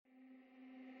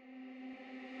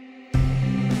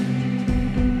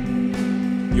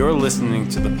You're listening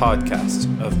to the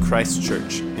podcast of Christ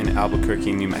Church in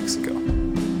Albuquerque, New Mexico.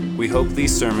 We hope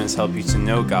these sermons help you to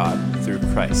know God through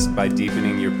Christ by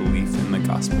deepening your belief in the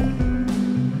gospel.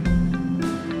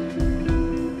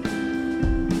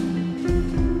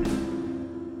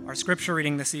 Our scripture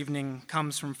reading this evening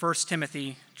comes from 1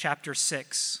 Timothy chapter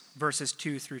 6, verses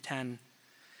 2 through 10.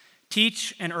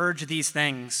 Teach and urge these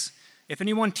things. If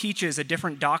anyone teaches a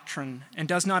different doctrine and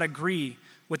does not agree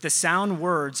with the sound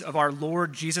words of our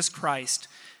Lord Jesus Christ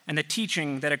and the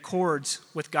teaching that accords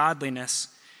with godliness,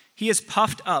 he is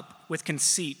puffed up with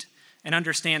conceit and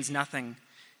understands nothing.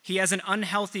 He has an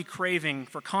unhealthy craving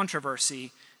for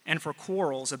controversy and for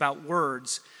quarrels about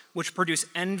words, which produce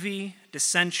envy,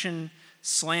 dissension,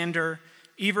 slander,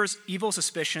 evil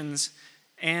suspicions,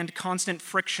 and constant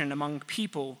friction among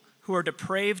people who are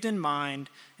depraved in mind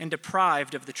and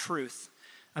deprived of the truth,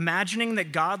 imagining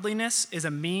that godliness is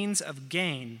a means of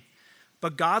gain.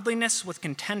 But godliness with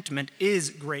contentment is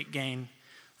great gain.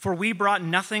 For we brought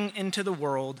nothing into the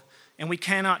world, and we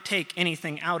cannot take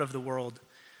anything out of the world.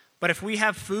 But if we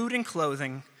have food and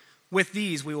clothing, with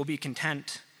these we will be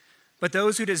content. But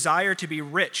those who desire to be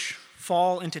rich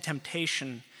fall into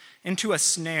temptation, into a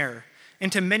snare,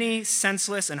 into many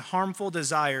senseless and harmful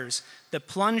desires that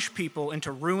plunge people into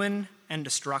ruin and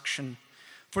destruction.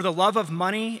 For the love of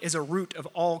money is a root of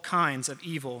all kinds of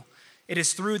evil. It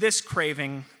is through this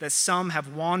craving that some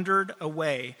have wandered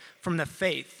away from the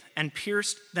faith and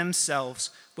pierced themselves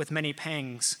with many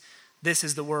pangs. This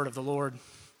is the word of the Lord.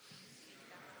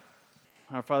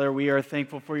 Our Father, we are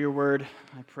thankful for your word.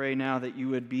 I pray now that you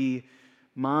would be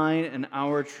mine and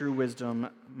our true wisdom,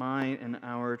 mine and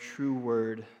our true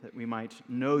word, that we might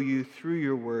know you through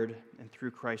your word and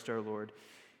through Christ our Lord.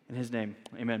 In his name,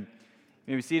 amen.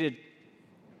 You may be seated.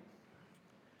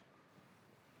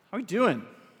 How are we doing?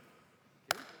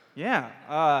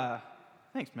 Yeah.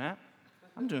 Thanks, Matt.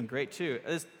 I'm doing great, too.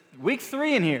 It's week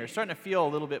 3 in here. Starting to feel a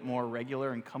little bit more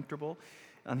regular and comfortable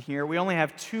on here. We only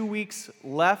have 2 weeks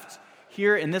left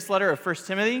here in this letter of 1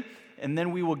 Timothy, and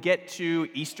then we will get to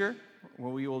Easter,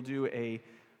 where we will do a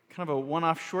kind of a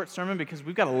one-off short sermon because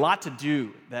we've got a lot to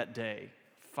do that day.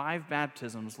 5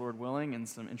 baptisms, Lord willing, and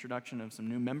some introduction of some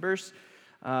new members.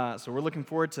 So we're looking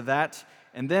forward to that.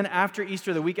 And then after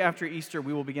Easter, the week after Easter,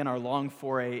 we will begin our long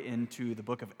foray into the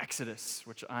book of Exodus,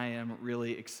 which I am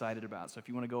really excited about. So if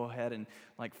you want to go ahead and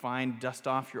dust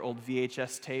off your old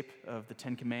VHS tape of the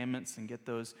 10 Commandments and get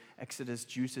those Exodus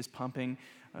juices pumping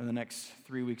in the next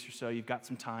 3 weeks or so, you've got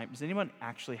some time. Does anyone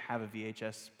actually have a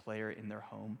VHS player in their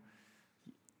home?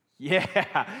 Yeah,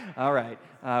 all right.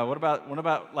 What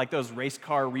about like those race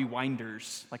car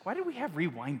rewinders? Like, why did we have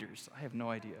rewinders? I have no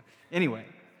idea. Anyway,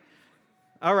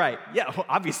 all right. Yeah, well,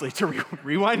 obviously to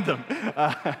rewind them.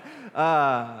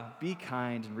 Be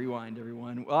kind and rewind,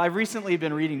 everyone. Well, I've recently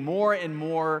been reading more and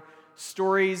more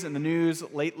stories in the news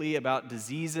lately about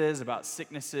diseases, about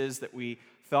sicknesses that we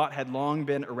thought had long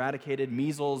been eradicated,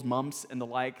 measles, mumps, and the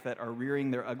like, that are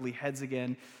rearing their ugly heads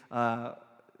again.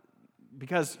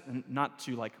 Because, not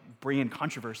to bring in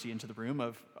controversy into the room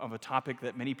of a topic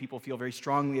that many people feel very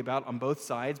strongly about on both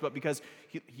sides, but because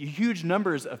huge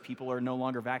numbers of people are no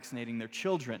longer vaccinating their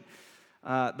children.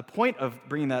 The point of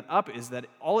bringing that up is that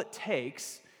all it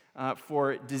takes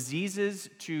for diseases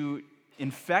to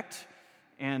infect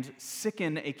and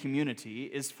sicken a community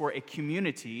is for a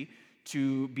community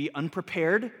to be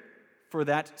unprepared for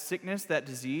that sickness, that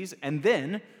disease, and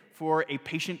then for a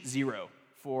patient zero,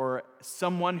 for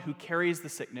someone who carries the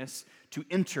sickness to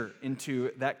enter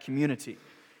into that community.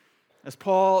 As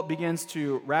Paul begins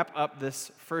to wrap up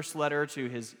this first letter to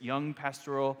his young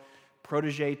pastoral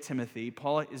protege Timothy,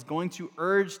 Paul is going to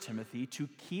urge Timothy to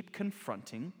keep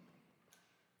confronting,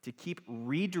 to keep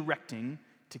redirecting,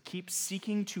 to keep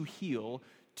seeking to heal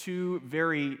 2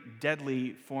 very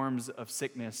deadly forms of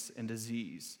sickness and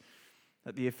disease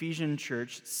that the Ephesian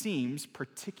church seems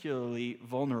particularly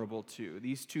vulnerable to.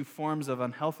 These 2 forms of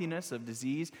unhealthiness, of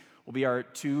disease, will be our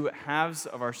 2 halves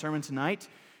of our sermon tonight.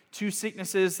 2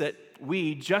 sicknesses that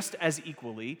we, just as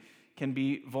equally, can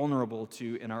be vulnerable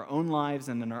to in our own lives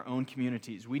and in our own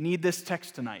communities. We need this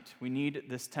text tonight. We need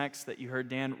this text that you heard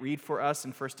Dan read for us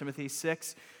in 1 Timothy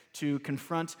 6 to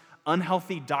confront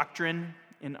unhealthy doctrine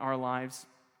in our lives,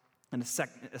 and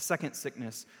a second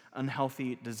sickness,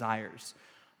 unhealthy desires.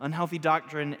 Unhealthy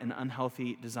doctrine and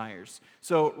unhealthy desires.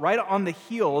 So right on the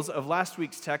heels of last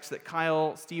week's text that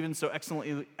Kyle Stevens so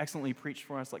excellently preached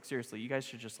for us, seriously, you guys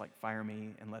should just fire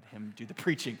me and let him do the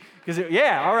preaching. Because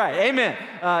all right, amen.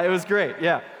 It was great,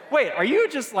 yeah. Wait, are you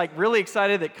just really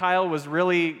excited that Kyle was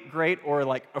really great, or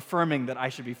affirming that I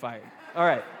should be fired? All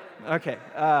right, okay.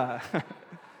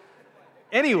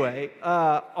 Anyway,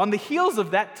 on the heels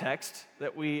of that text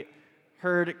that we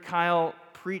heard Kyle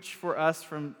preach for us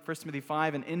from 1 Timothy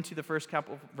 5 and into the first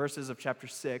couple verses of chapter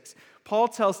 6, Paul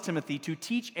tells Timothy to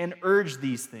teach and urge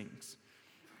these things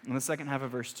in the second half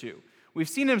of verse 2. We've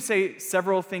seen him say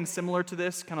several things similar to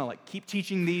this, kind of like keep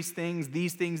teaching these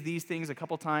things a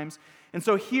couple times. And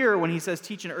so here, when he says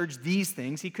teach and urge these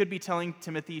things, he could be telling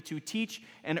Timothy to teach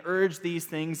and urge these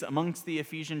things amongst the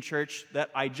Ephesian church that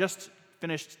I just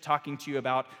finished talking to you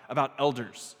about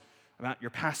elders, about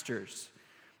your pastors.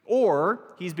 Or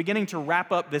he's beginning to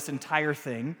wrap up this entire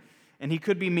thing, and he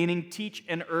could be meaning teach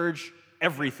and urge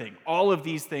everything, all of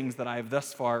these things that I have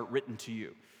thus far written to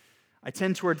you. I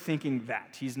tend toward thinking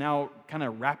that. He's now kind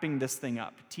of wrapping this thing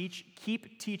up.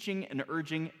 Keep teaching and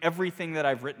urging everything that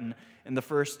I've written in the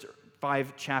first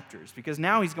 5 chapters, because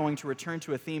now he's going to return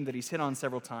to a theme that he's hit on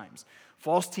several times: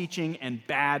 false teaching and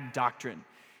bad doctrine.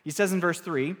 He says in verse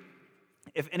 3,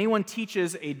 if anyone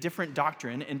teaches a different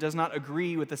doctrine and does not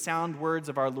agree with the sound words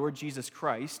of our Lord Jesus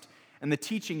Christ and the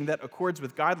teaching that accords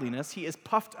with godliness, he is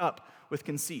puffed up with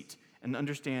conceit and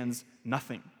understands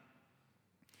nothing.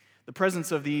 The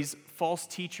presence of these false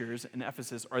teachers in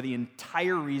Ephesus are the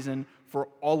entire reason for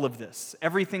all of this,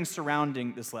 everything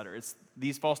surrounding this letter.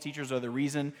 These false teachers are the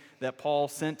reason that Paul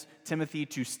sent Timothy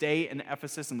to stay in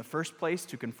Ephesus in the first place,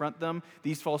 to confront them.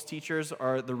 These false teachers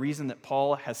are the reason that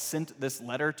Paul has sent this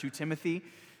letter to Timothy,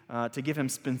 to give him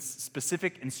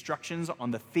specific instructions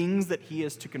on the things that he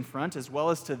is to confront, as well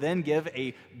as to then give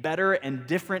a better and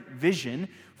different vision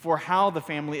for how the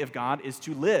family of God is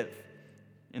to live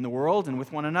in the world and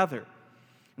with one another.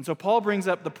 And so Paul brings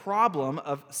up the problem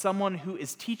of someone who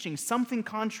is teaching something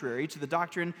contrary to the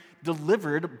doctrine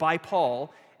delivered by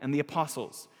Paul and the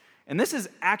apostles. And this is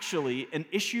actually an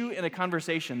issue in a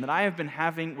conversation that I have been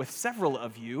having with several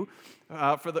of you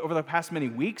over the past many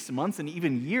weeks, months, and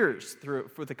even years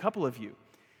with a couple of you.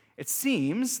 It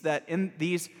seems that in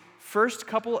these first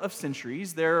couple of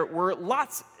centuries, there were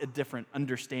lots of different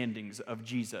understandings of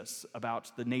Jesus,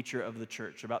 about the nature of the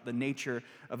church, about the nature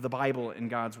of the Bible and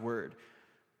God's Word.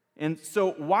 And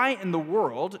so why in the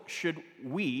world should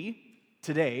we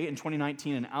today in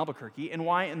 2019 in Albuquerque, and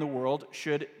why in the world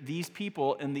should these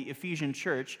people in the Ephesian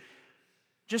church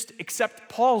just accept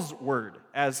Paul's word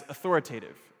as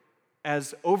authoritative,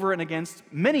 as over and against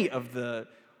many of the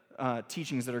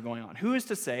teachings that are going on? Who is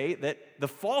to say that the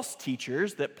false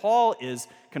teachers that Paul is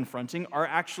confronting are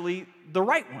actually the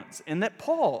right ones, and that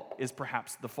Paul is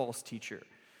perhaps the false teacher?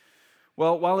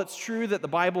 Well, while it's true that the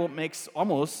Bible makes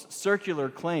almost circular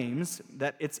claims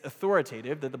that it's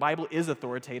authoritative, that the Bible is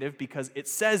authoritative because it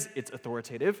says it's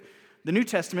authoritative, the New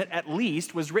Testament, at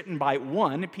least, was written by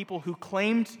people who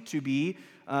claimed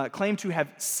to have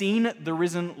seen the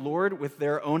risen Lord with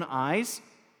their own eyes,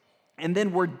 and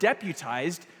then were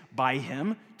deputized by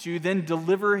him to then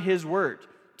deliver his word,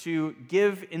 to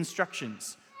give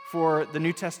instructions for the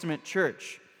New Testament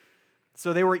church.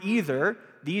 So they were either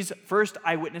these first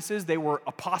eyewitnesses, they were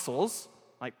apostles,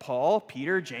 like Paul,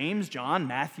 Peter, James, John,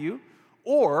 Matthew,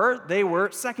 or they were,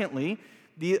 secondly,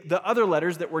 the other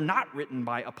letters that were not written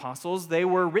by apostles, they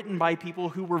were written by people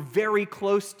who were very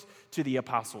close to the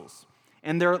apostles.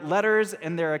 And their letters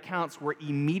and their accounts were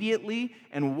immediately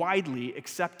and widely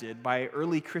accepted by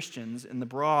early Christians in the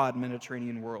broad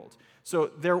Mediterranean world. So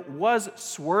there was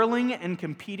swirling and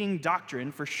competing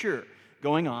doctrine, for sure,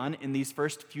 going on in these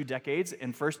first few decades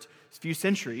and first few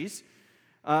centuries.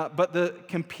 But the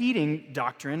competing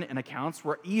doctrine and accounts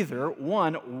were either,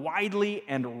 one, widely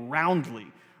and roundly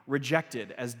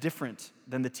rejected as different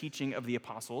than the teaching of the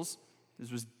apostles.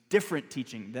 This was different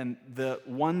teaching than the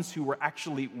ones who were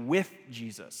actually with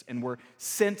Jesus and were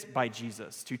sent by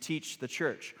Jesus to teach the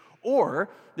church. Or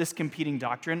this competing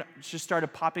doctrine just started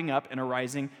popping up and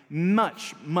arising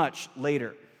much, much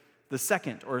later, the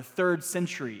 2nd or 3rd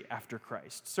century after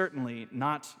Christ, certainly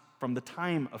not from the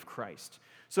time of Christ.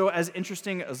 So as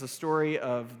interesting as the story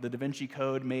of the Da Vinci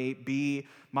Code may be,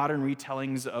 modern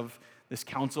retellings of this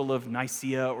Council of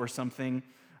Nicaea or something,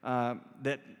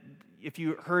 that if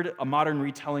you heard a modern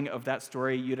retelling of that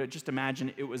story, you'd just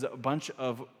imagine it was a bunch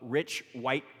of rich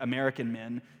white American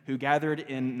men who gathered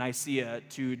in Nicaea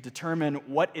to determine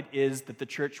what it is that the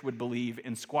church would believe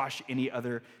and squash any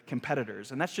other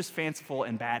competitors. And that's just fanciful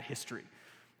and bad history.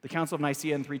 The Council of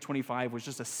Nicaea in 325 was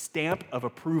just a stamp of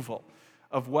approval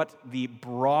of what the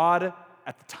broad,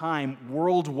 at the time,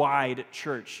 worldwide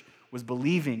church was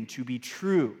believing to be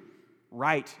true,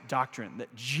 right doctrine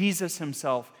that Jesus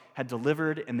himself had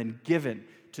delivered and then given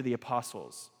to the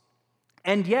apostles.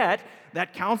 And yet,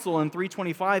 that council in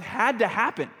 325 had to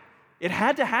happen. It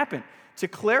had to happen to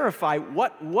clarify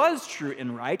what was true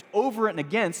and right over and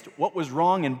against what was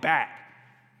wrong and bad.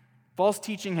 False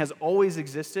teaching has always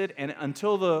existed, and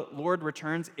until the Lord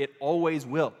returns, it always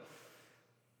will.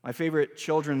 My favorite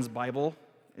children's Bible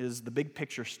is the Big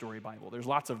Picture Story Bible. There's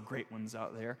lots of great ones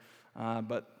out there,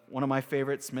 but one of my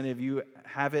favorites, many of you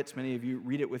have it, many of you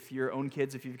read it with your own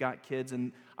kids if you've got kids,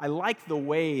 and I like the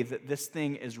way that this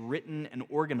thing is written and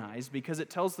organized because it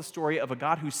tells the story of a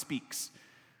God who speaks,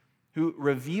 who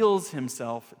reveals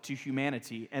himself to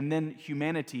humanity, and then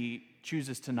humanity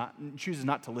chooses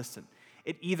not to listen.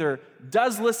 It either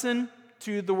does listen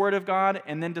to the Word of God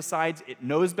and then decides it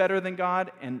knows better than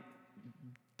God and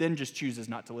then just chooses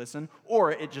not to listen,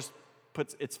 or it just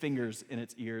puts its fingers in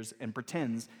its ears and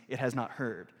pretends it has not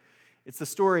heard. It's the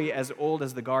story as old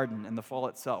as the garden and the fall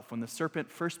itself, when the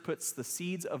serpent first puts the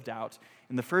seeds of doubt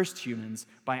in the first humans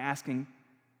by asking,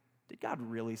 did God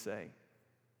really say?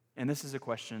 And this is a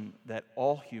question that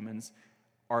all humans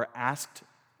are asked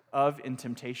of in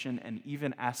temptation and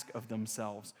even ask of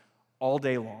themselves all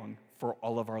day long for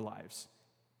all of our lives.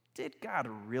 Did God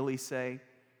really say?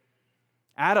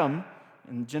 Adam,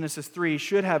 in Genesis 3,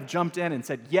 should have jumped in and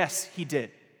said, yes, he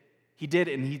did. He did,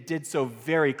 and he did so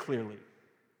very clearly.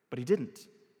 But he didn't.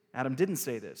 Adam didn't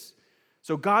say this.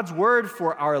 So God's word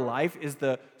for our life is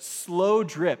the slow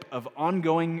drip of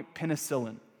ongoing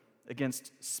penicillin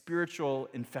against spiritual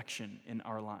infection in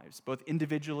our lives, both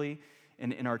individually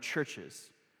and in our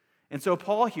churches. And so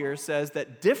Paul here says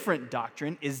that different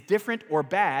doctrine is different or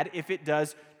bad if it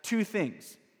does two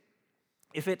things.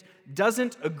 If it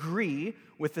doesn't agree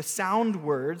with the sound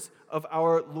words of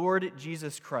our Lord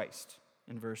Jesus Christ,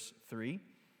 in verse 3,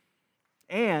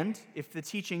 and if the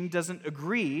teaching doesn't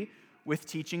agree with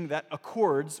teaching that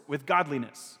accords with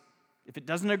godliness. If it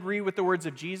doesn't agree with the words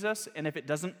of Jesus, and if it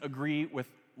doesn't agree with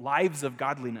lives of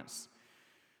godliness.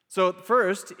 So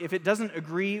first, if it doesn't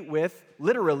agree with,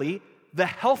 literally, the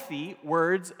healthy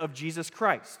words of Jesus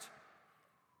Christ.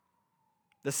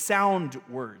 The sound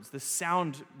words,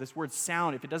 this word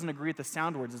sound, if it doesn't agree with the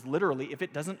sound words, is literally, if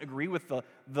it doesn't agree with the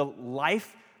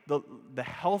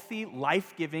healthy,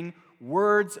 life-giving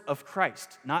words of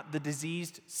Christ, not the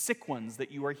diseased, sick ones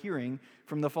that you are hearing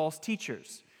from the false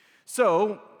teachers.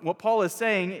 So, what Paul is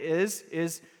saying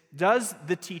is does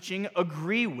the teaching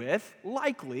agree with,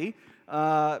 likely,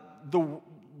 the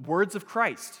words of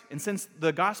Christ? And since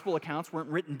the gospel accounts weren't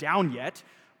written down yet,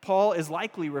 Paul is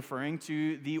likely referring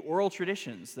to the oral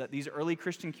traditions that these early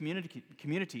Christian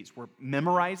communities were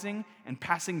memorizing and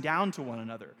passing down to one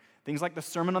another. Things like the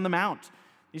Sermon on the Mount.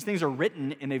 These things are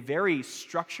written in a very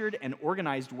structured and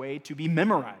organized way to be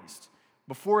memorized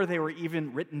before they were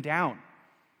even written down.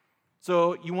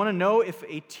 So you want to know if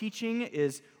a teaching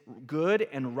is good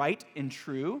and right and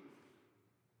true,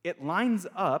 it lines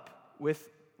up with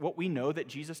what we know that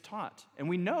Jesus taught. And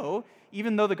we know,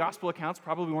 even though the gospel accounts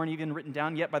probably weren't even written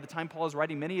down yet by the time Paul is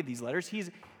writing many of these letters,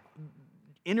 he's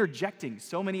interjecting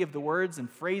so many of the words and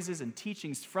phrases and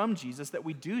teachings from Jesus that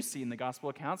we do see in the gospel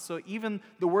accounts. So even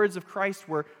the words of Christ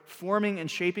were forming and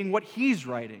shaping what he's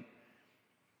writing.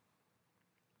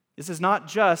 This is not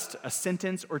just a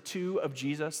sentence or two of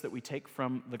Jesus that we take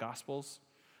from the Gospels,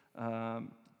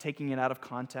 taking it out of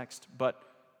context, but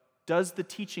does the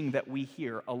teaching that we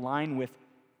hear align with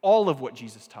all of what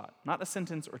Jesus taught? Not a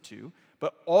sentence or two,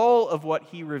 but all of what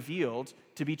he revealed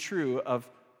to be true of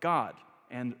God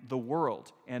and the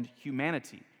world and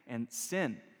humanity and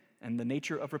sin and the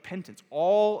nature of repentance,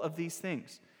 all of these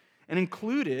things. And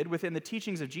included within the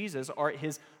teachings of Jesus are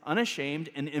his unashamed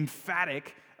and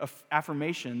emphatic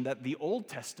affirmation that the Old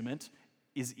Testament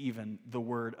is even the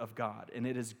Word of God, and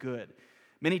it is good.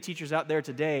 Many teachers out there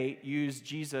today use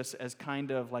Jesus as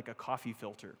kind of like a coffee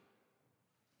filter.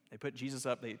 They put Jesus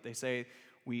up, they say,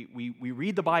 we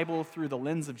read the Bible through the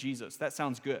lens of Jesus. That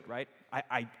sounds good, right?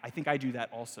 I think I do that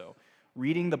also.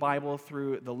 Reading the Bible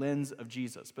through the lens of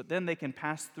Jesus. But then they can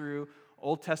pass through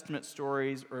Old Testament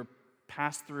stories or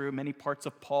pass through many parts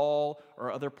of Paul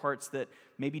or other parts that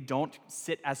maybe don't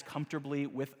sit as comfortably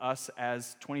with us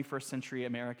as 21st century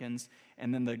Americans,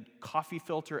 and then the coffee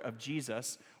filter of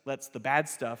Jesus lets the bad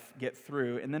stuff get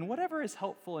through, and then whatever is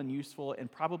helpful and useful and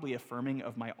probably affirming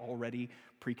of my already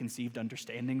preconceived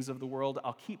understandings of the world,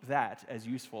 I'll keep that as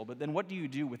useful. But then what do you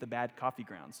do with the bad coffee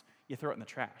grounds? You throw it in the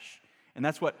trash. And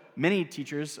that's what many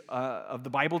teachers of the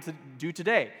Bible do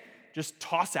today. Just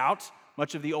toss out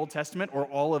much of the Old Testament or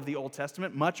all of the Old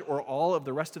Testament, much or all of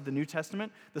the rest of the New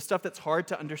Testament. The stuff that's hard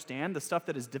to understand, the stuff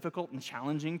that is difficult and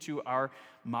challenging to our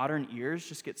modern ears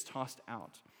just gets tossed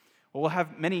out. Well, we'll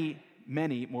have many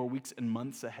more weeks and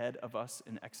months ahead of us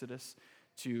in Exodus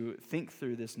to think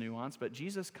through this nuance, but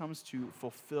Jesus comes to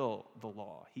fulfill the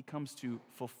law. He comes to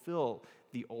fulfill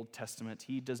the Old Testament.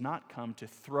 He does not come to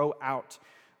throw out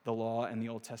the law and the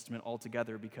Old Testament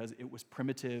altogether because it was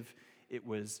primitive, it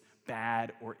was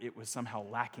bad, or it was somehow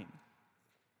lacking.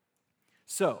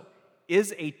 So,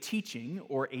 is a teaching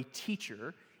or a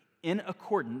teacher in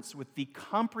accordance with the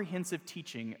comprehensive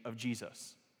teaching of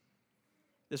Jesus?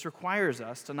 This requires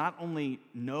us to not only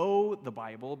know the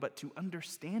Bible, but to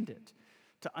understand it,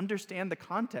 to understand the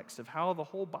context of how the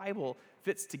whole Bible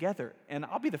fits together. And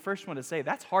I'll be the first one to say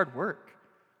that's hard work.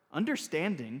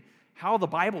 Understanding how the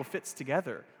Bible fits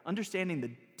together, understanding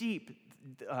the deep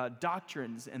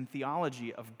doctrines and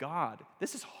theology of God,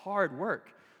 this is hard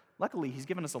work. Luckily, He's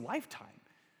given us a lifetime.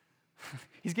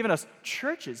 He's given us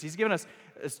churches. He's given us,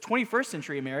 as 21st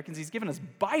century Americans, He's given us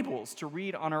Bibles to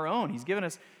read on our own. He's given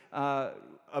us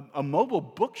a mobile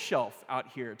bookshelf out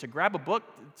here to grab a book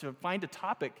to find a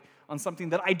topic on something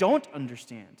that I don't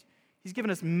understand. He's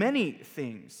given us many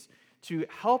things to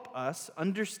help us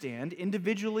understand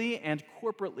individually and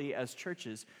corporately as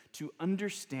churches to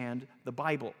understand the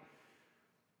Bible.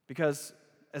 Because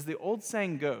as the old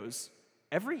saying goes,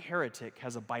 every heretic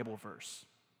has a Bible verse.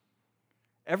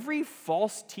 Every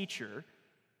false teacher,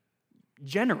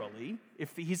 generally,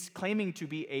 if he's claiming to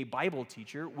be a Bible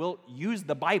teacher, will use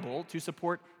the Bible to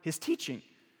support his teaching.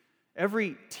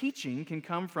 Every teaching can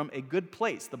come from a good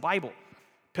place, the Bible.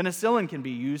 Penicillin can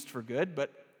be used for good,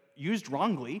 but used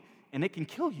wrongly, and it can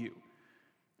kill you.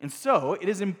 And so, it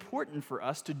is important for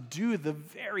us to do the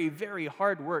very, very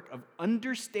hard work of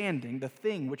understanding the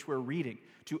thing which we're reading,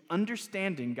 to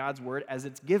understanding God's word as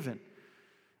it's given.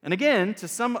 And again, to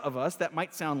some of us, that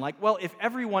might sound like, well, if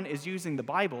everyone is using the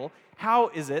Bible, how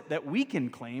is it that we can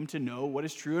claim to know what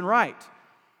is true and right?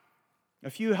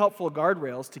 A few helpful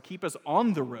guardrails to keep us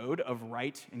on the road of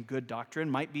right and good doctrine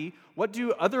might be, what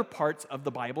do other parts of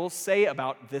the Bible say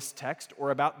about this text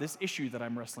or about this issue that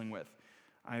I'm wrestling with?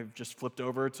 I've just flipped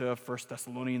over to 1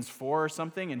 Thessalonians 4 or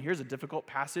something, and here's a difficult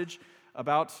passage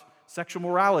about sexual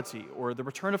morality or the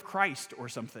return of Christ or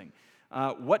something.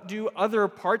 What do other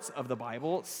parts of the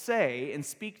Bible say and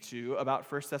speak to about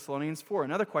 1 Thessalonians 4?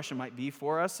 Another question might be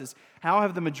for us is, how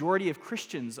have the majority of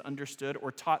Christians understood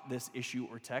or taught this issue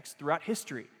or text throughout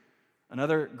history?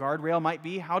 Another guardrail might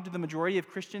be, how do the majority of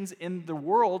Christians in the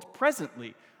world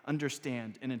presently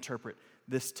understand and interpret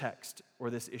this text or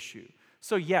this issue?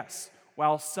 So yes,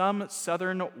 while some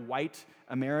southern white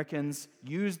Americans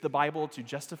used the Bible to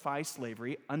justify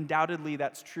slavery, undoubtedly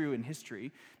that's true in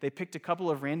history. They picked a couple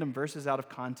of random verses out of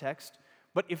context,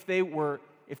 but if they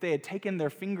had taken their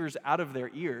fingers out of their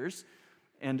ears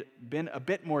and been a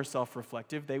bit more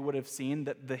self-reflective, they would have seen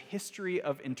that the history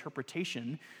of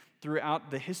interpretation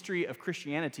throughout the history of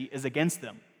Christianity is against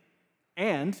them.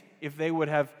 And if they would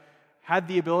have had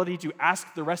the ability to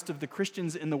ask the rest of the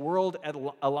Christians in the world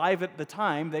alive at the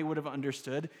time, they would have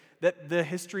understood that the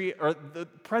history or the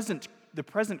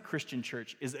present Christian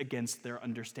church is against their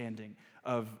understanding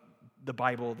of the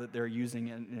Bible that they're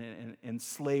using in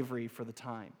slavery for the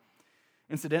time.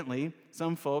 Incidentally,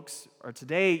 some folks are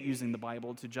today using the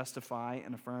Bible to justify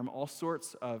and affirm all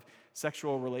sorts of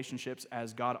sexual relationships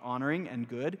as God-honoring and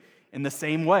good in the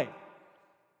same way.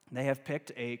 They have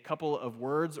picked a couple of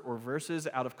words or verses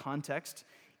out of context,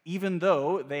 even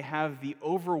though they have the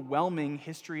overwhelming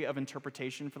history of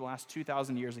interpretation for the last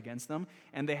 2,000 years against them,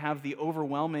 and they have the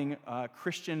overwhelming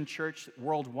Christian church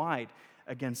worldwide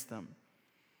against them.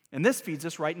 And this feeds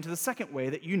us right into the second way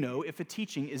that you know if a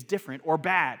teaching is different or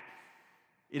bad.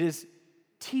 It is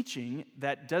teaching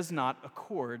that does not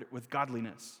accord with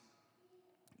godliness.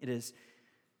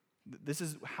 This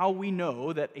is how we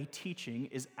know that a teaching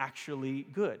is actually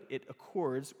good. It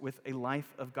accords with a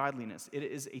life of godliness. It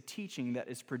is a teaching that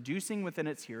is producing within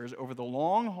its hearers over the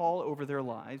long haul over their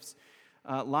lives,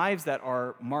 lives that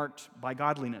are marked by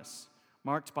godliness,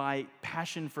 marked by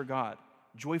passion for God,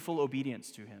 joyful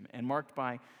obedience to Him, and marked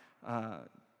by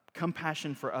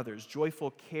compassion for others,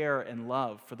 joyful care and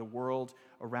love for the world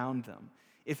around them.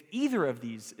 If either of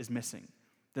these is missing,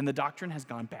 then the doctrine has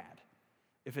gone bad.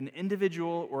 If an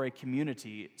individual or a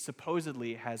community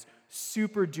supposedly has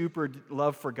super duper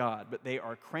love for God, but they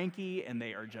are cranky and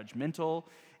they are judgmental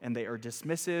and they are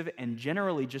dismissive and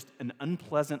generally just an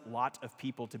unpleasant lot of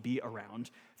people to be around,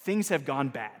 things have gone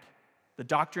bad. The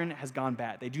doctrine has gone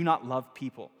bad. They do not love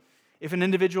people. If an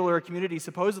individual or a community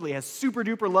supposedly has super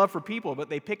duper love for people, but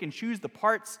they pick and choose the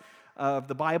parts of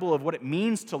the Bible of what it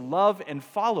means to love and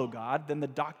follow God, then the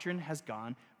doctrine has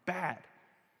gone bad.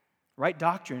 Right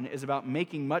doctrine is about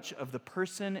making much of the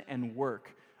person and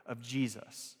work of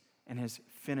Jesus and His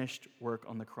finished work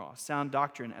on the cross. Sound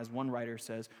doctrine, as one writer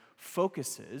says,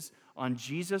 focuses on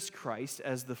Jesus Christ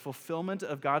as the fulfillment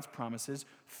of God's promises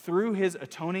through His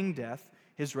atoning death,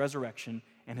 His resurrection,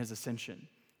 and His ascension.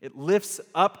 It lifts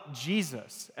up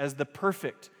Jesus as the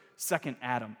perfect second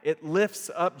Adam. It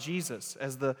lifts up Jesus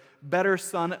as the better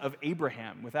son of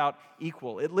Abraham without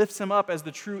equal. It lifts him up as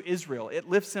the true Israel. It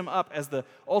lifts him up as the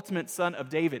ultimate son of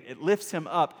David. It lifts him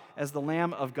up as the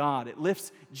Lamb of God. It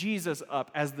lifts Jesus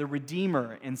up as the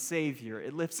Redeemer and Savior.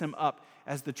 It lifts him up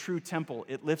as the true temple.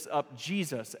 It lifts up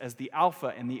Jesus as the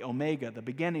Alpha and the Omega, the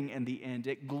beginning and the end.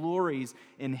 It glories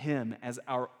in him as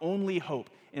our only hope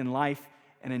in life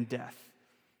and in death.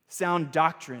 Sound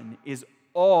doctrine is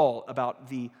all about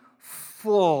the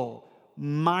full,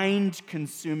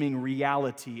 mind-consuming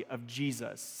reality of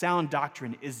Jesus. Sound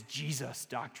doctrine is Jesus'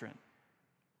 doctrine.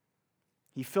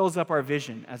 He fills up our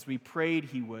vision as we prayed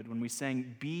he would when we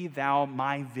sang, "Be thou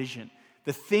my vision,"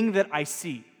 the thing that I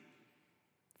see.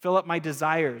 Fill up my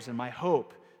desires and my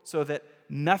hope so that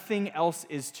nothing else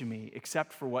is to me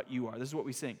except for what you are. This is what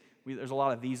we sing. There's a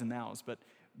lot of these and thous, but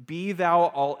be thou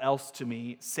all else to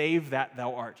me, save that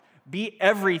thou art. Be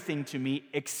everything to me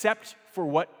except for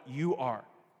what you are.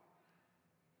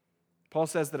 Paul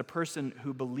says that a person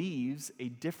who believes a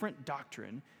different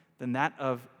doctrine than that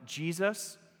of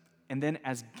Jesus, and then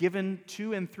as given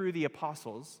to and through the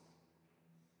apostles,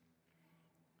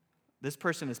 this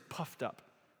person is puffed up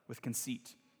with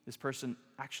conceit. This person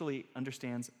actually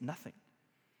understands nothing.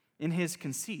 In his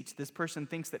conceit, this person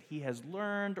thinks that he has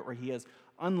learned or he has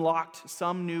unlocked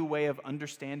some new way of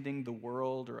understanding the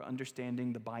world or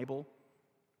understanding the Bible.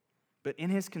 But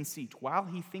in his conceit, while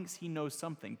he thinks he knows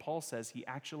something, Paul says he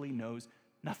actually knows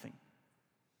nothing.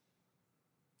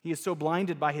 He is so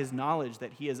blinded by his knowledge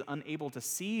that he is unable to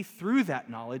see through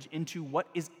that knowledge into what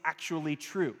is actually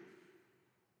true.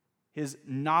 His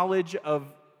knowledge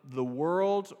of the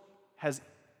world has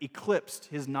eclipsed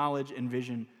his knowledge and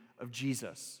vision of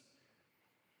Jesus.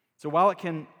 So while it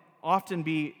can often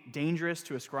be dangerous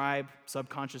to ascribe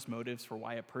subconscious motives for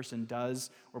why a person does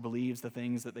or believes the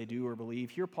things that they do or believe,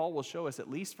 here Paul will show us, at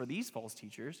least for these false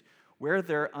teachers, where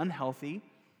their unhealthy,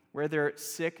 where their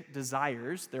sick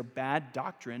desires, their bad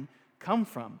doctrine come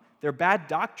from. Their bad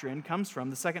doctrine comes from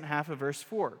the second half of verse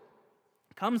 4.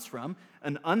 It comes from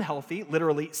an unhealthy,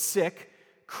 literally sick,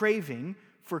 craving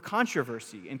for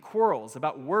controversy and quarrels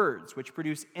about words which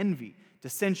produce envy,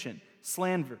 dissension,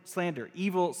 slander,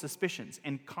 evil suspicions,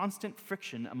 and constant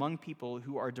friction among people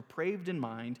who are depraved in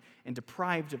mind and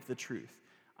deprived of the truth,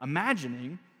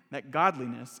 imagining that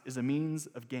godliness is a means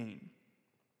of gain.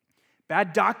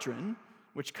 Bad doctrine,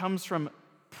 which comes from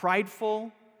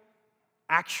prideful,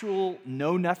 actual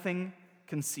know-nothing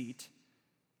conceit,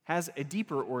 has a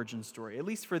deeper origin story, at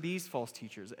least for these false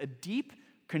teachers, a deep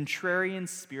contrarian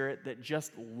spirit that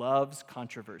just loves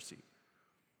controversy.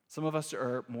 Some of us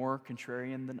are more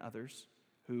contrarian than others,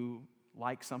 who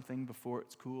like something before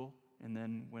it's cool, and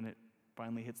then when it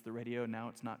finally hits the radio, now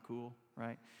it's not cool,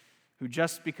 right? Who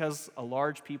just because a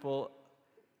large group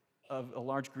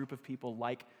of people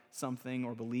like something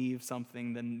or believe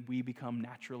something, then we become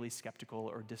naturally skeptical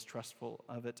or distrustful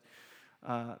of it.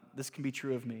 This can be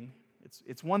true of me.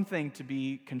 It's one thing to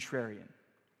be contrarian.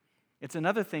 It's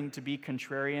another thing to be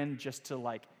contrarian just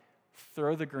to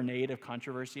throw the grenade of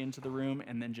controversy into the room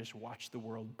and then just watch the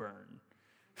world burn.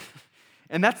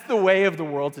 And that's the way of the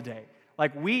world today.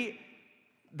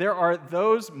 There are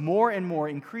those more and more,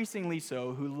 increasingly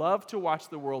so, who love to watch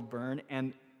the world burn,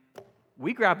 and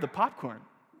we grab the popcorn.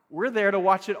 We're there to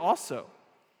watch it also.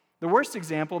 The worst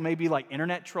example may be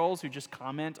internet trolls who just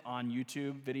comment on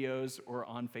YouTube videos or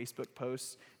on Facebook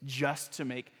posts just to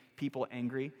make people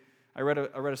angry. I read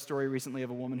a story recently of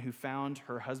a woman who found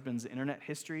her husband's internet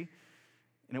history,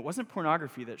 and it wasn't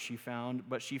pornography that she found,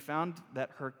 but she found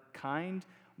that her kind,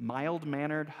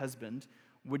 mild-mannered husband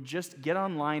would just get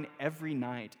online every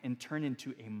night and turn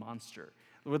into a monster.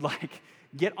 It would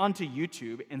get onto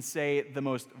YouTube and say the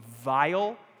most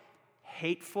vile,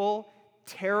 hateful,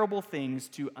 terrible things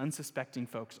to unsuspecting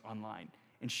folks online.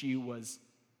 And she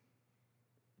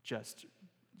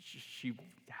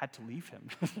had to leave him.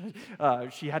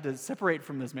 She had to separate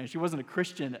from this man. She wasn't a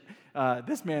Christian.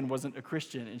 This man wasn't a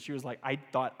Christian. And she was like, I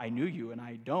thought I knew you, and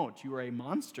I don't. You are a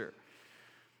monster.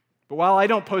 But while I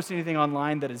don't post anything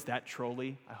online that is that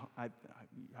trolly, I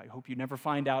hope you never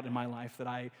find out in my life that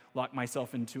I lock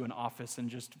myself into an office and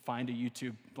just find a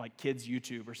YouTube, kids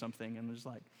YouTube or something, and just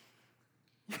I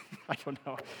don't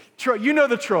know. You know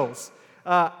the trolls.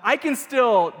 I can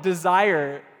still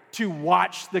desire to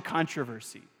watch the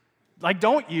controversy.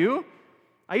 Don't you?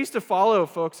 I used to follow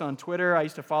folks on Twitter. I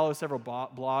used to follow several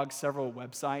blogs, several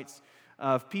websites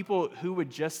of people who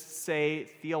would just say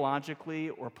theologically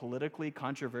or politically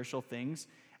controversial things.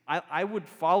 I would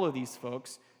follow these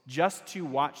folks just to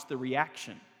watch the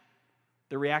reaction.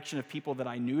 the reaction of people that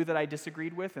I knew that I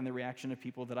disagreed with and the reaction of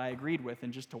people that I agreed with,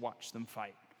 and just to watch them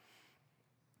fight.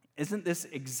 Isn't this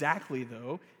exactly,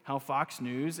 though, how Fox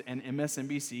News and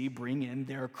MSNBC bring in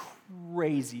their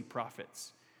crazy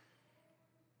profits?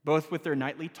 Both with their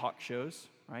nightly talk shows,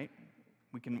 right?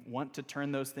 We can want to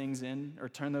turn those things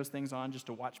on just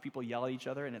to watch people yell at each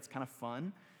other, and it's kind of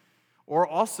fun. Or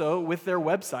also with their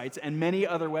websites and many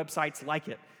other websites like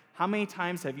it. How many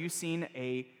times have you seen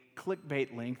a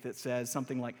clickbait link that says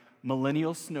something like,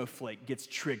 millennial snowflake gets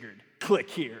triggered? Click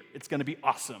here. It's going to be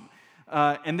awesome.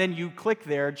 And then you click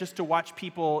there just to watch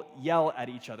people yell at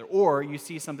each other. Or you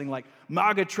see something like,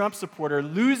 MAGA Trump supporter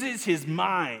loses his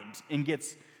mind and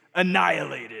gets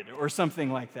annihilated, or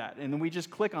something like that. And then we just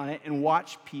click on it and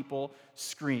watch people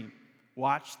scream.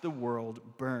 Watch the world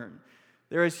burn.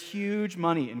 There is huge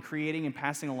money in creating and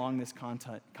passing along this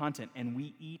content, and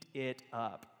we eat it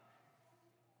up.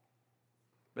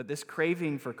 But this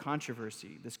craving for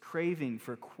controversy, this craving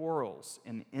for quarrels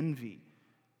and envy,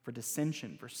 for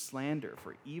dissension, for slander,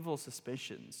 for evil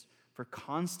suspicions, for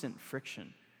constant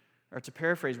friction, or to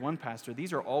paraphrase one pastor,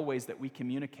 these are all ways that we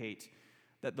communicate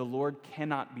that the Lord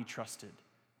cannot be trusted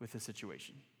with the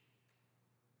situation.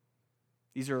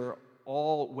 These are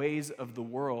all ways of the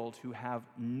world who have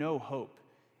no hope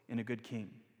in a good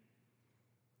king.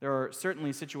 There are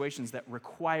certainly situations that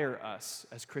require us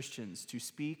as Christians to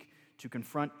speak, to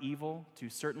confront evil, to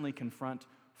certainly confront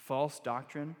false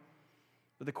doctrine.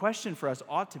 But the question for us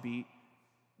ought to be,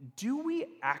 do we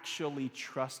actually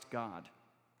trust God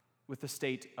with the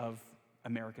state of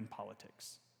American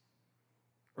politics?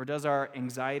 Or does our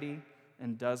anxiety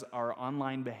and does our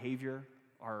online behavior,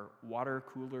 our water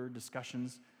cooler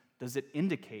discussions, does it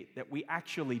indicate that we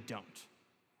actually don't?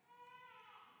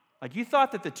 Like, you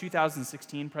thought that the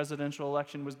 2016 presidential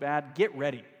election was bad? Get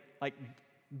ready.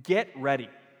 Get ready.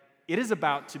 It is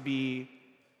about to be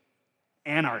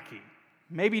anarchy.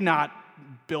 Maybe not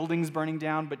buildings burning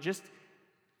down, but just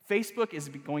Facebook is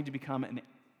going to become an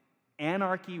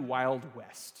anarchy Wild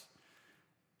West.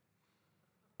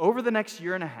 Over the next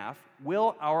year and a half,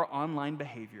 will our online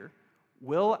behavior,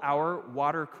 will our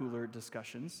water cooler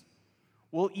discussions,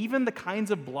 will even the kinds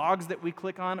of blogs that we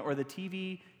click on or the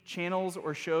TV channels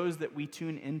or shows that we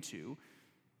tune into,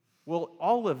 will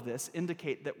all of this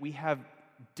indicate that we have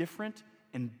different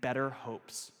and better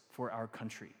hopes for our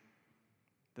country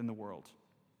than the world,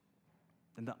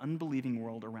 than the unbelieving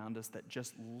world around us that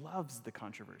just loves the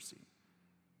controversy?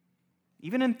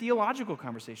 Even in theological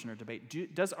conversation or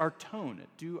debate, does our tone,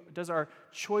 does our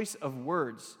choice of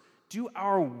words, do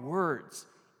our words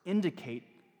indicate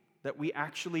that we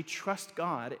actually trust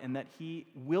God and that He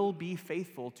will be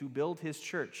faithful to build His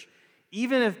church,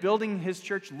 even if building His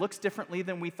church looks differently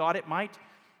than we thought it might,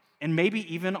 and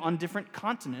maybe even on different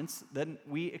continents than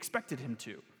we expected Him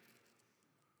to?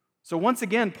 So once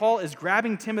again, Paul is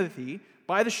grabbing Timothy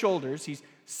by the shoulders, he's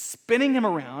spinning him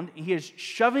around, he is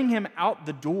shoving him out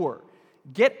the door.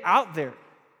 Get out there,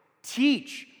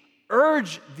 teach,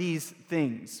 urge these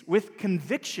things with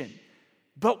conviction,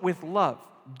 but with love.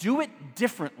 Do it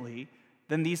differently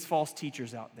than these false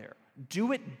teachers out there.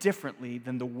 Do it differently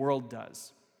than the world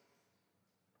does.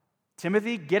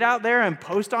 Timothy, get out there and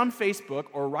post on Facebook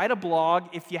or write a blog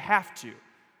if you have to,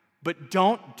 but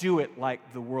don't do it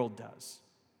like the world does.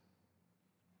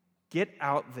 Get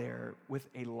out there with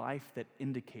a life that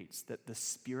indicates that the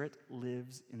Spirit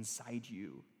lives inside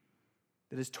you,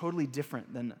 that is totally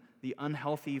different than the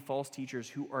unhealthy false teachers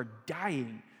who are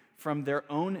dying from their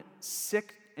own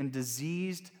sick and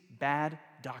diseased bad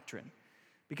doctrine.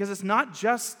 Because it's not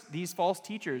just these false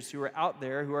teachers who are out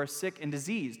there who are sick and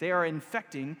diseased. They are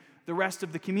infecting the rest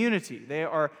of the community. They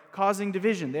are causing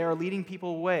division. They are leading people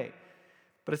away.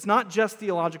 But it's not just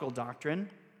theological doctrine.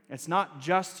 It's not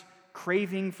just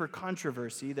craving for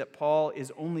controversy that Paul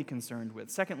is only concerned with.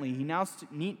 Secondly,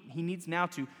 he needs now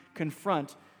to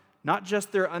confront not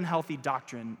just their unhealthy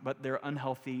doctrine, but their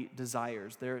unhealthy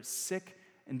desires, their sick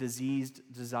and diseased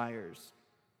desires.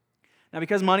 Now,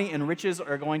 because money and riches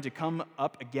are going to come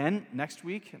up again next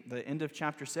week, the end of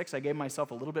chapter 6, I gave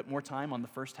myself a little bit more time on the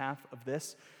first half of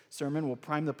this sermon. We'll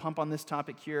prime the pump on this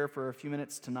topic here for a few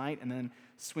minutes tonight and then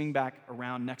swing back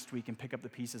around next week and pick up the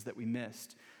pieces that we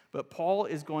missed. But Paul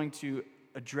is going to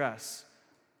address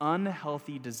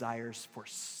unhealthy desires for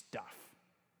stuff.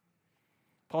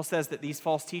 Paul says that these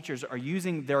false teachers are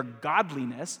using their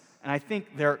godliness, and I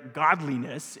think their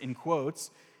godliness, in quotes,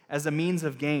 as a means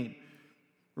of gain.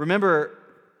 Remember,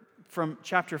 from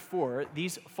chapter 4,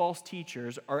 these false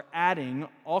teachers are adding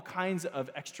all kinds of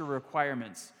extra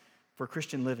requirements for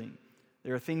Christian living.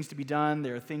 There are things to be done,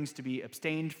 there are things to be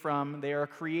abstained from. They are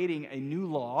creating a new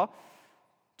law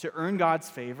to earn God's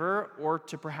favor or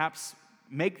to perhaps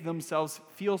make themselves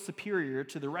feel superior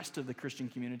to the rest of the Christian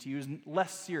community who's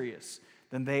less serious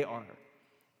than they are.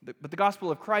 But the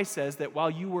gospel of Christ says that while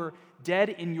you were dead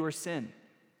in your sin,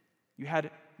 you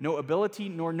had no ability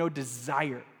nor no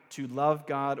desire to love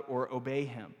God or obey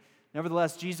him.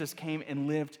 Nevertheless, Jesus came and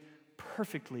lived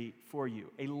perfectly for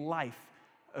you, a life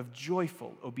of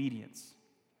joyful obedience.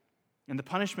 And the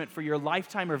punishment for your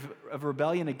lifetime of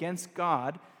rebellion against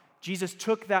God, Jesus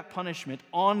took that punishment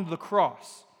on the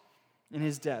cross in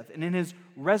his death. And in his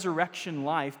resurrection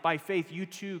life, by faith, you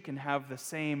too can have the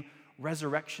same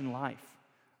resurrection life,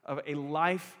 of a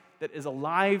life that is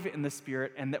alive in the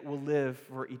Spirit and that will live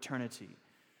for eternity.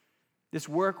 This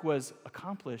work was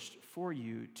accomplished for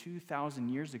you 2,000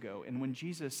 years ago. And when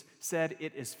Jesus said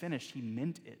it is finished, he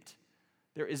meant it.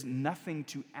 There is nothing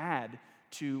to add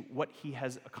to what he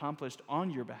has accomplished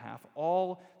on your behalf.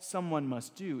 All someone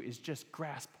must do is just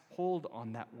grasp hold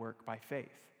on that work by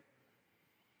faith.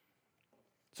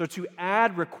 So to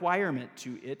add requirement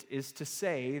to it is to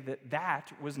say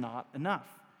that was not enough.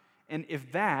 And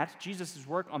if that, Jesus'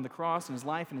 work on the cross and his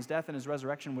life and his death and his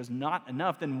resurrection was not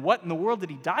enough, then what in the world did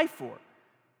he die for?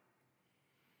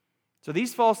 So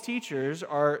these false teachers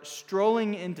are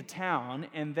strolling into town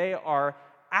and they are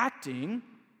acting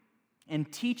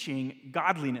and teaching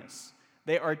godliness.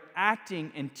 They are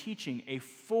acting and teaching a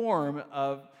form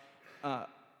of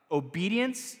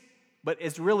obedience, but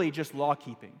is really just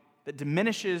law-keeping that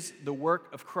diminishes the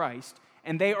work of Christ,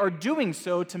 and they are doing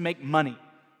so to make money.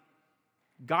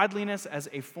 Godliness as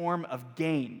a form of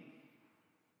gain.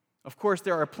 Of course,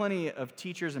 there are plenty of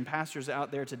teachers and pastors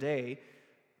out there today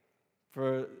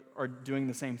are doing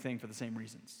the same thing for the same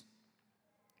reasons.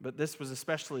 But this was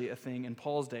especially a thing in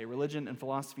Paul's day. Religion and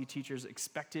philosophy teachers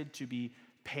expected to be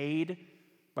paid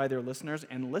by their listeners,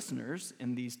 and listeners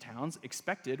in these towns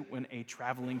expected when a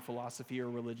traveling philosophy or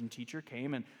religion teacher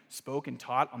came and spoke and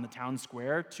taught on the town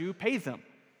square to pay them.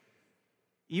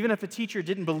 Even if a teacher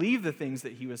didn't believe the things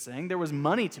that he was saying, there was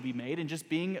money to be made in just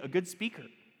being a good speaker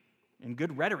and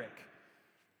good rhetoric.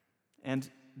 And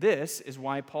this is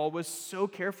why Paul was so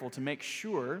careful to make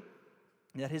sure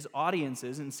that his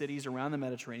audiences in cities around the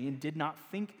Mediterranean did not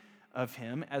think of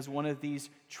him as one of these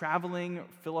traveling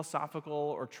philosophical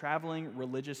or traveling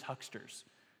religious hucksters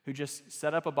who just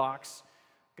set up a box,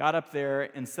 got up there,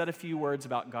 and said a few words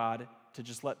about God to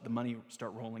just let the money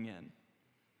start rolling in.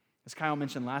 As Kyle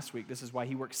mentioned last week, this is why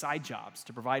he worked side jobs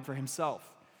to provide for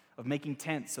himself, of making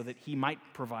tents so that he might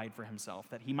provide for himself,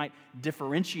 that he might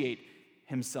differentiate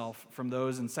himself from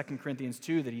those in 2 Corinthians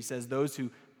 2 that he says, those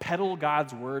who peddle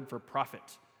God's word for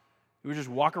profit, who would just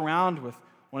walk around with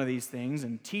one of these things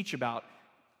and teach about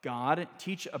God,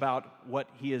 teach about what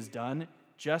he has done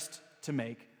just to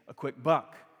make a quick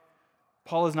buck.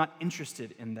 Paul is not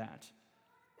interested in that.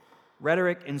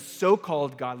 Rhetoric and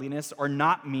so-called godliness are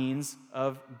not means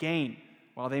of gain,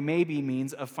 while they may be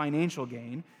means of financial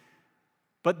gain.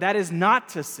 But that is not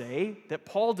to say that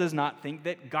Paul does not think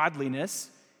that godliness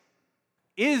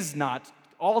is not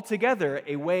altogether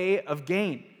a way of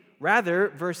gain. Rather,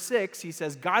 verse 6, he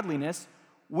says, godliness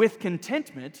with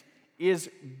contentment is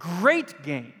great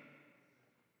gain.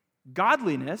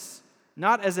 Godliness,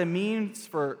 not as a means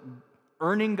for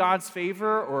earning God's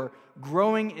favor or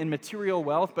growing in material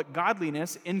wealth, but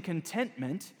godliness in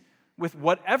contentment with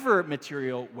whatever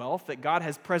material wealth that God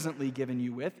has presently given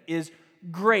you with is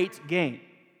great gain.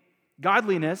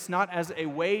 Godliness, not as a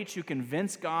way to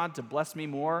convince God to bless me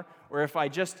more, or if I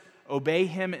just obey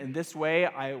him in this way,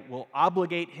 I will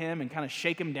obligate him and kind of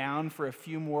shake him down for a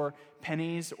few more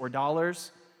pennies or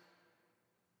dollars.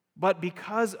 But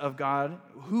because of God,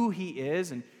 who he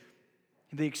is, and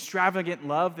the extravagant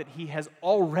love that he has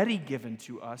already given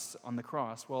to us on the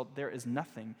cross, well, there is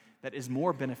nothing that is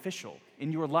more beneficial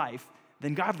in your life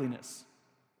than godliness.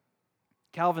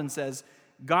 Calvin says,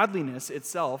 godliness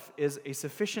itself is a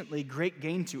sufficiently great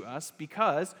gain to us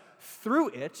because through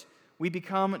it we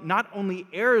become not only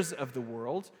heirs of the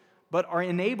world, but are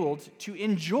enabled to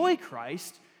enjoy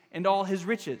Christ and all his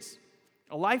riches.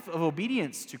 A life of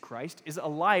obedience to Christ is a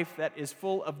life that is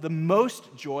full of the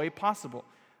most joy possible,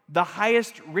 the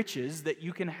highest riches that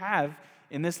you can have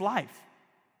in this life.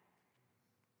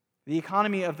 The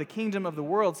economy of the kingdom of the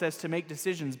world says to make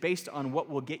decisions based on what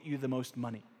will get you the most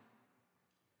money.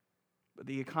 But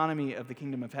the economy of the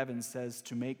kingdom of heaven says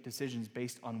to make decisions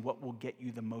based on what will get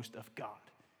you the most of God.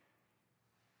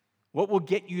 What will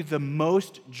get you the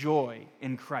most joy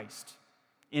in Christ?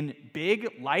 In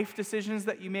big life decisions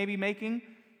that you may be making?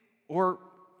 Or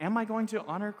am I going to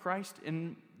honor Christ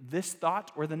in this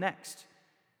thought or the next?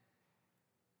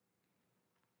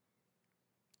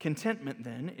 Contentment,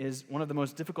 then, is one of the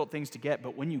most difficult things to get,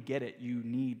 but when you get it, you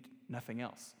need nothing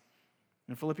else.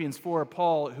 In Philippians 4,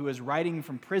 Paul, who is writing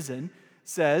from prison,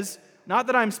 says, "Not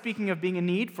that I'm speaking of being in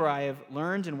need, for I have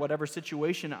learned in whatever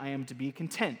situation I am to be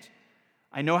content.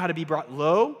 I know how to be brought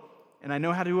low, and I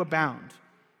know how to abound.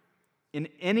 In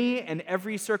any and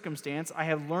every circumstance, I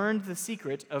have learned the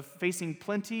secret of facing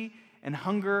plenty and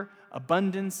hunger,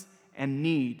 abundance and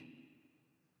need."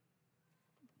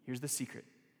 Here's the secret.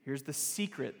 Here's the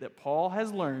secret that Paul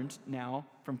has learned now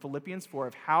from Philippians 4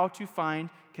 of how to find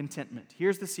contentment.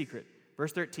 Here's the secret.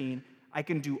 Verse 13, "I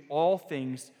can do all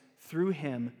things through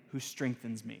him who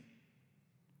strengthens me."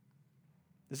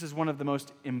 This is one of the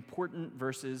most important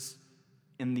verses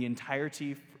in the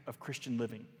entirety of Christian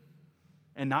living.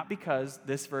 And not because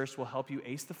this verse will help you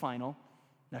ace the final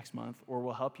next month or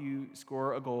will help you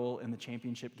score a goal in the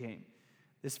championship game.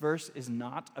 This verse is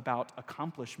not about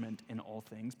accomplishment in all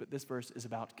things, but this verse is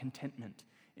about contentment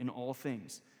in all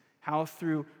things. How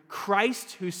through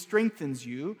Christ who strengthens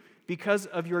you, because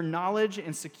of your knowledge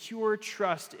and secure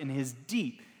trust in his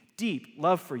deep, deep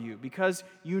love for you, because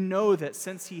you know that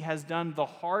since he has done the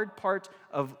hard part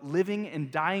of living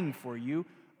and dying for you,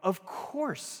 of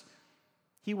course,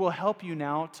 he will help you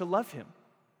now to love him,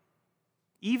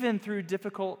 even through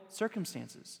difficult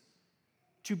circumstances,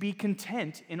 to be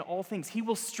content in all things. He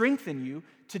will strengthen you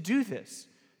to do this,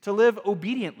 to live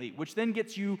obediently, which then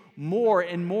gets you more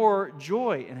and more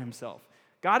joy in himself.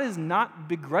 God is not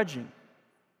begrudging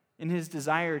in his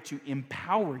desire to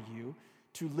empower you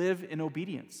to live in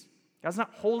obedience. God's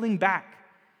not holding back.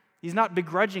 He's not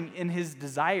begrudging in his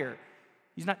desire.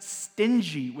 He's not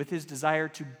stingy with his desire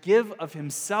to give of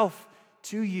himself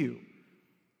to you.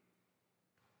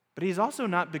 But he's also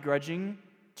not begrudging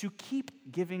to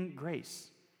keep giving grace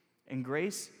and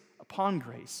grace upon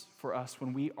grace for us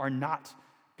when we are not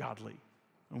godly,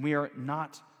 when we are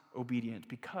not obedient,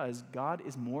 because God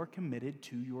is more committed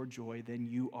to your joy than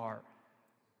you are.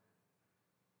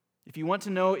 If you want to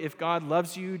know if God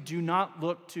loves you, do not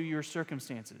look to your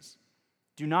circumstances.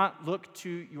 Do not look to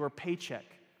your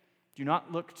paycheck. Do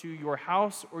not look to your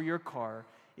house or your car.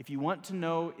 If you want to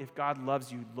know if God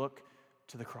loves you, look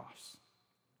to the cross.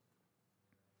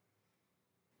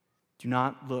 Do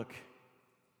not look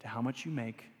to how much you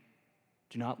make.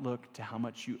 Do not look to how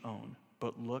much you own,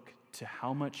 but look to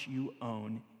how much you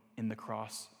own in the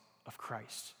cross of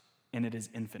Christ, and it is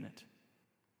infinite.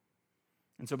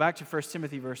 And so back to 1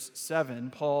 Timothy verse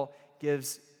 7, Paul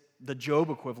gives the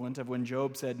Job equivalent of when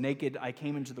Job said, "Naked I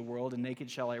came into the world, and naked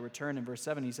shall I return." In verse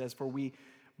 7 he says, "For we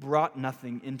brought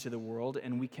nothing into the world,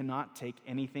 and we cannot take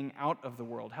anything out of the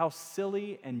world." How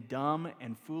silly and dumb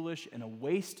and foolish and a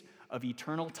waste of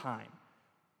eternal time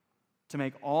to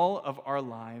make all of our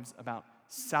lives about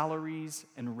salaries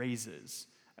and raises,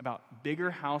 about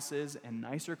bigger houses and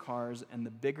nicer cars and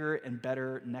the bigger and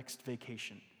better next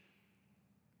vacation.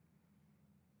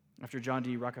 After John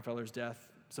D. Rockefeller's death,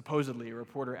 supposedly a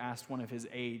reporter asked one of his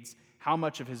aides how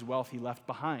much of his wealth he left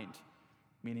behind,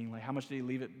 meaning like how much did he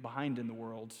leave it behind in the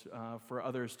world for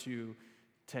others to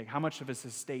take? How much of his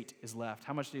estate is left?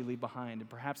 How much did he leave behind? And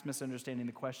perhaps misunderstanding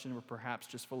the question, or perhaps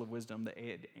just full of wisdom,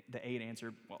 the aide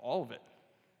answered, "Well, all of it."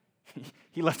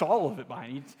 He left all of it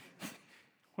behind.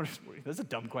 That's a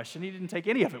dumb question. He didn't take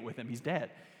any of it with him. He's dead.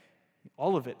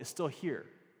 All of it is still here.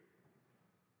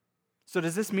 So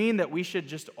does this mean that we should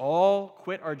just all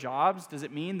quit our jobs? Does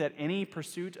it mean that any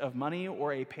pursuit of money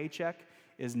or a paycheck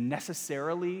is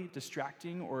necessarily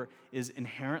distracting or is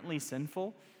inherently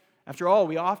sinful? After all,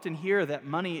 we often hear that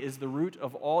money is the root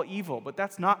of all evil, but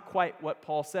that's not quite what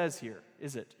Paul says here,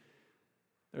 is it?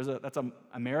 That's an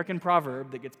American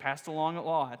proverb that gets passed along a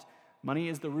lot. Money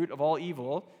is the root of all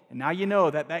evil, and now you know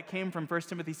that came from 1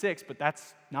 Timothy 6, but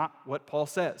that's not what Paul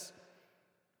says.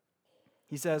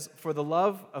 He says, "For the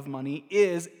love of money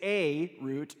is a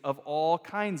root of all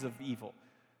kinds of evil."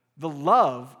 The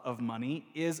love of money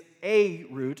is a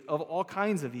root of all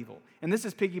kinds of evil. And this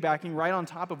is piggybacking right on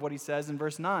top of what he says in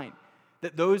verse 9,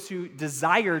 that those who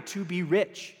desire to be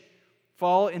rich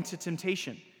fall into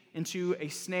temptation, into a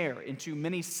snare, into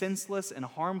many senseless and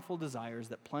harmful desires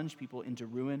that plunge people into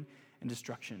ruin and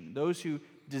destruction. Those who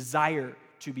desire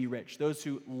to be rich, those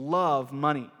who love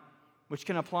money, which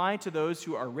can apply to those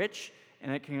who are rich,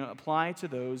 and it can apply to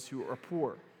those who are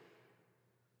poor.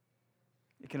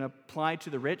 It can apply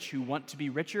to the rich who want to be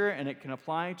richer, and it can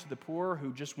apply to the poor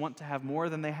who just want to have more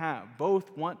than they have.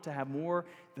 Both want to have more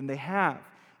than they have.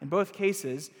 In both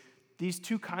cases, these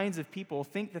two kinds of people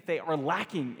think that they are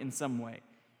lacking in some way,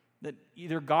 that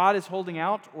either God is holding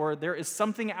out or there is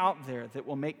something out there that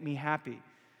will make me happy,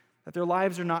 that their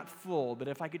lives are not full, but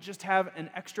if I could just have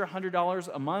an extra $100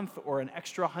 a month or an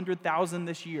extra $100,000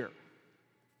 this year,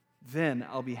 then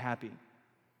I'll be happy.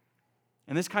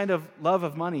 And this kind of love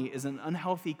of money is an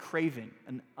unhealthy craving,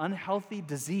 an unhealthy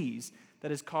disease that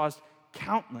has caused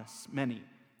countless many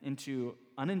into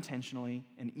unintentionally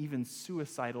and even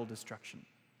suicidal destruction.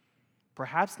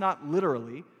 Perhaps not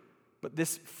literally, but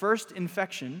this first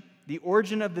infection, the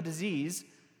origin of the disease,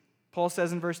 Paul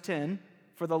says in verse 10,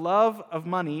 "For the love of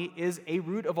money is a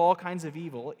root of all kinds of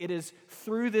evil. It is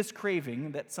through this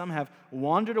craving that some have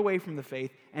wandered away from the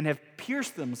faith and have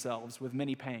pierced themselves with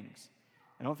many pangs."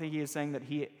 I don't think he is saying that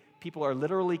people are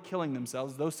literally killing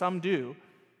themselves, though some do.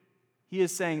 He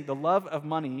is saying the love of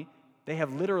money, they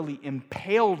have literally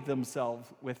impaled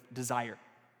themselves with desire.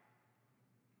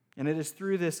 And it is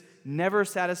through this never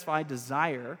satisfied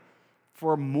desire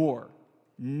for more,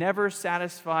 never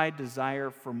satisfied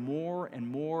desire for more and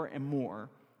more and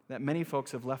more, that many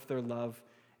folks have left their love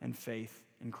and faith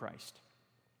in Christ.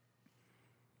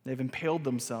 They've impaled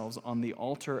themselves on the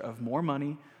altar of more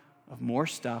money, of more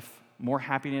stuff, more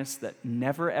happiness that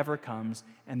never ever comes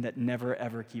and that never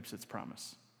ever keeps its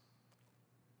promise.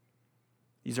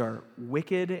 These are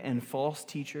wicked and false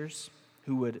teachers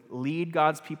who would lead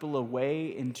God's people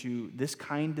away into this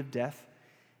kind of death.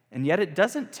 And yet it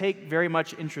doesn't take very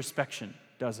much introspection,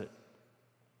 does it?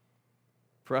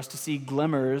 For us to see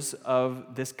glimmers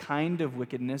of this kind of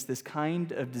wickedness, this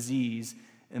kind of disease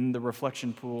in the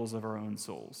reflection pools of our own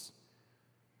souls.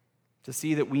 To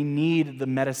see that we need the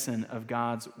medicine of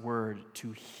God's word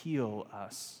to heal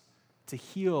us, to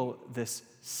heal this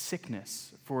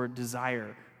sickness for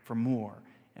desire for more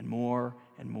and more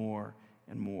and more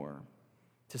and more.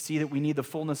 To see that we need the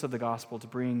fullness of the gospel to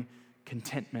bring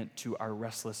contentment to our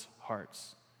restless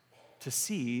hearts. To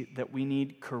see that we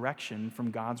need correction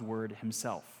from God's word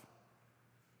himself.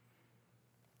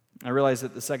 I realize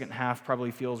that the second half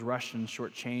probably feels rushed and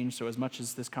shortchanged, so as much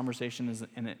as this conversation is a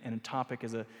topic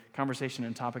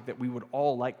that we would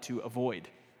all like to avoid,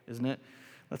 isn't it?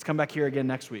 Let's come back here again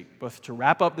next week, both to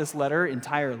wrap up this letter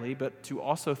entirely, but to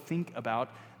also think about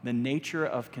the nature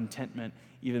of contentment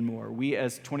even more. We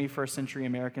as 21st century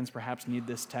Americans perhaps need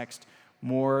this text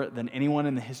more than anyone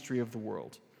in the history of the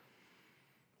world.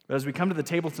 But as we come to the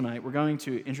table tonight, we're going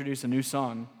to introduce a new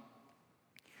song.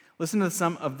 Listen to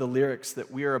some of the lyrics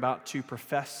that we are about to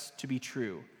profess to be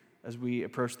true as we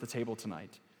approach the table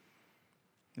tonight.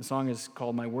 The song is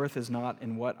called "My Worth Is Not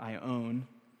in What I Own."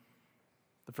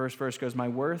 The first verse goes, "My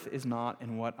worth is not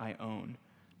in what I own,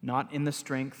 not in the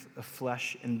strength of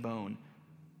flesh and bone,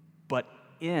 but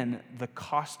in the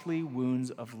costly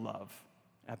wounds of love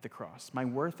at the cross." My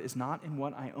worth is not in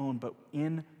what I own, but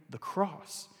in the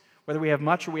cross. Whether we have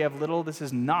much or we have little, this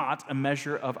is not a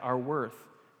measure of our worth.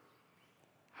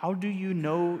 How do you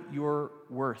know your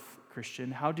worth,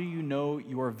 Christian? How do you know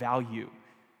your value?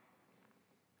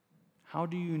 How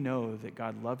do you know that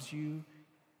God loves you,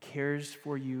 cares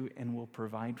for you, and will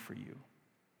provide for you?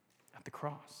 At the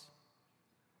cross.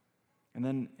 And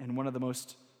then in one of the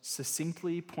most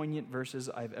succinctly poignant verses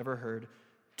I've ever heard,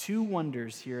 two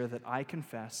wonders here that I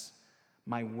confess: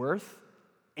 my worth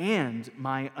and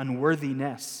my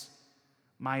unworthiness,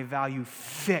 my value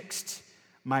fixed,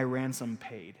 my ransom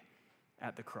paid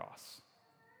at the cross.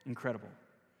 Incredible.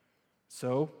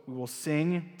 So we will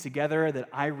sing together that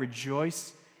I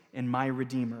rejoice in my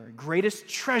Redeemer, greatest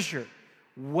treasure,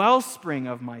 wellspring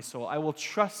of my soul. I will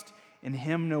trust in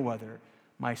him no other.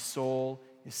 My soul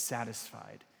is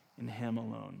satisfied in him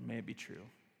alone. May it be true.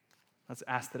 Let's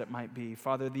ask that it might be.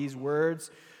 Father, these words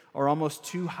are almost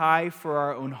too high for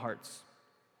our own hearts.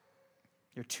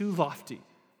 They're too lofty.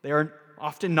 They are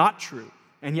often not true,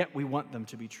 and yet we want them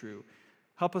to be true.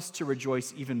 Help us to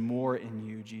rejoice even more in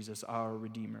you, Jesus, our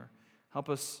Redeemer. Help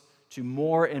us to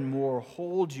more and more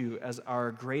hold you as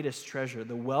our greatest treasure,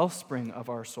 the wellspring of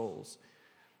our souls.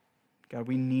 God,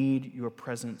 we need your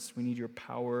presence. We need your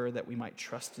power that we might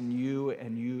trust in you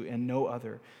and no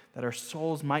other, that our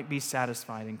souls might be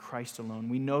satisfied in Christ alone.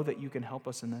 We know that you can help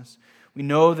us in this. We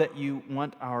know that you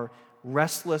want our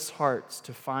restless hearts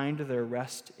to find their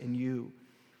rest in you.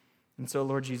 And so,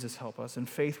 Lord Jesus, help us. In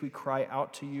faith, we cry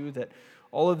out to you that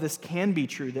all of this can be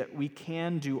true, that we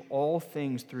can do all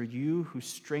things through you who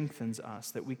strengthens us,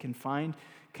 that we can find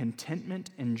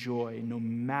contentment and joy no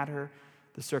matter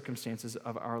the circumstances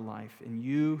of our life, in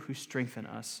you who strengthen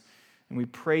us. And we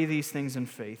pray these things in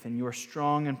faith in your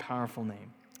strong and powerful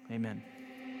name. Amen.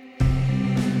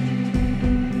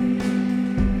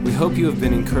 We hope you have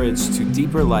been encouraged to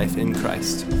deeper life in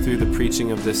Christ through the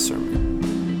preaching of this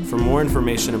sermon. For more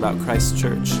information about Christ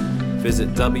Church, visit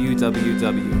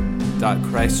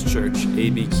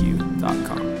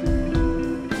www.christchurchabq.com.